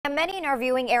Many in our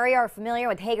viewing area are familiar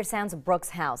with Hagerstown's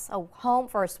Brooke's House, a home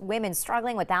for women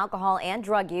struggling with alcohol and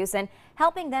drug use and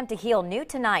helping them to heal. New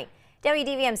tonight,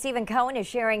 WDVM Stephen Cohen is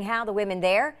sharing how the women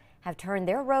there have turned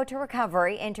their road to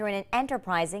recovery into an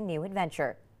enterprising new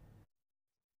adventure.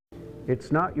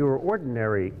 It's not your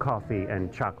ordinary coffee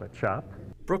and chocolate shop.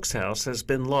 Brooke's House has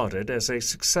been lauded as a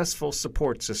successful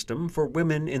support system for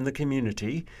women in the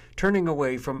community, turning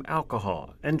away from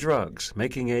alcohol and drugs,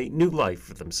 making a new life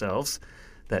for themselves.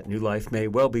 That new life may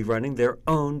well be running their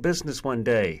own business one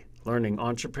day, learning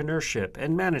entrepreneurship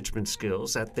and management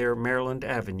skills at their Maryland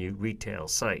Avenue retail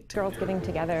site. Girls getting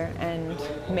together and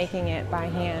making it by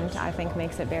hand, I think,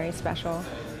 makes it very special.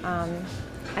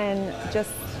 And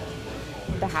just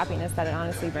the happiness that it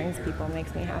honestly brings people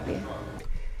makes me happy.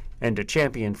 And a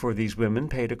champion for these women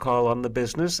paid a call on the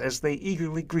business as they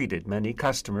eagerly greeted many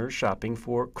customers shopping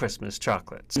for Christmas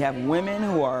chocolates. You have women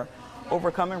who are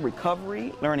overcoming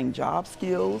recovery, learning job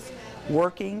skills,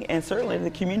 working, and certainly the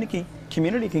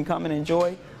community can come and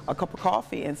enjoy a cup of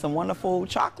coffee and some wonderful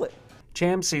chocolate.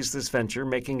 Cham sees this venture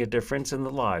making a difference in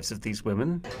the lives of these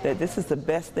women. That this is the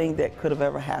best thing that could have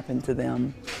ever happened to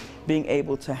them, being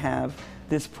able to have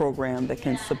this program that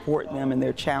can support them in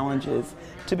their challenges,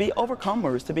 to be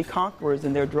overcomers, to be conquerors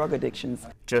in their drug addictions.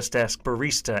 Just ask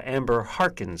barista Amber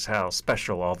Harkins how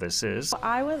special all this is.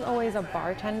 I was always a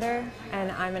bartender,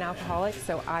 and I'm an alcoholic,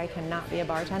 so I cannot be a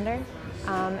bartender.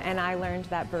 And I learned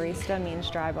that barista means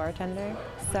dry bartender,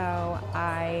 so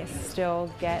I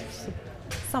still get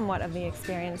somewhat of the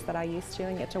experience that I used to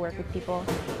and get to work with people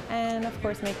and of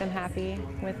course make them happy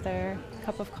with their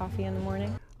cup of coffee in the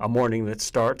morning. A morning that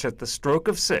starts at the stroke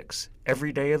of 6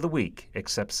 every day of the week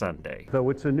except Sunday. Though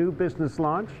it's a new business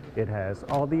launch, it has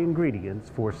all the ingredients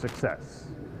for success.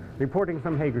 Reporting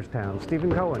from Hagerstown,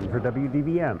 Stephen Cohen for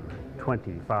WDVM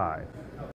 25.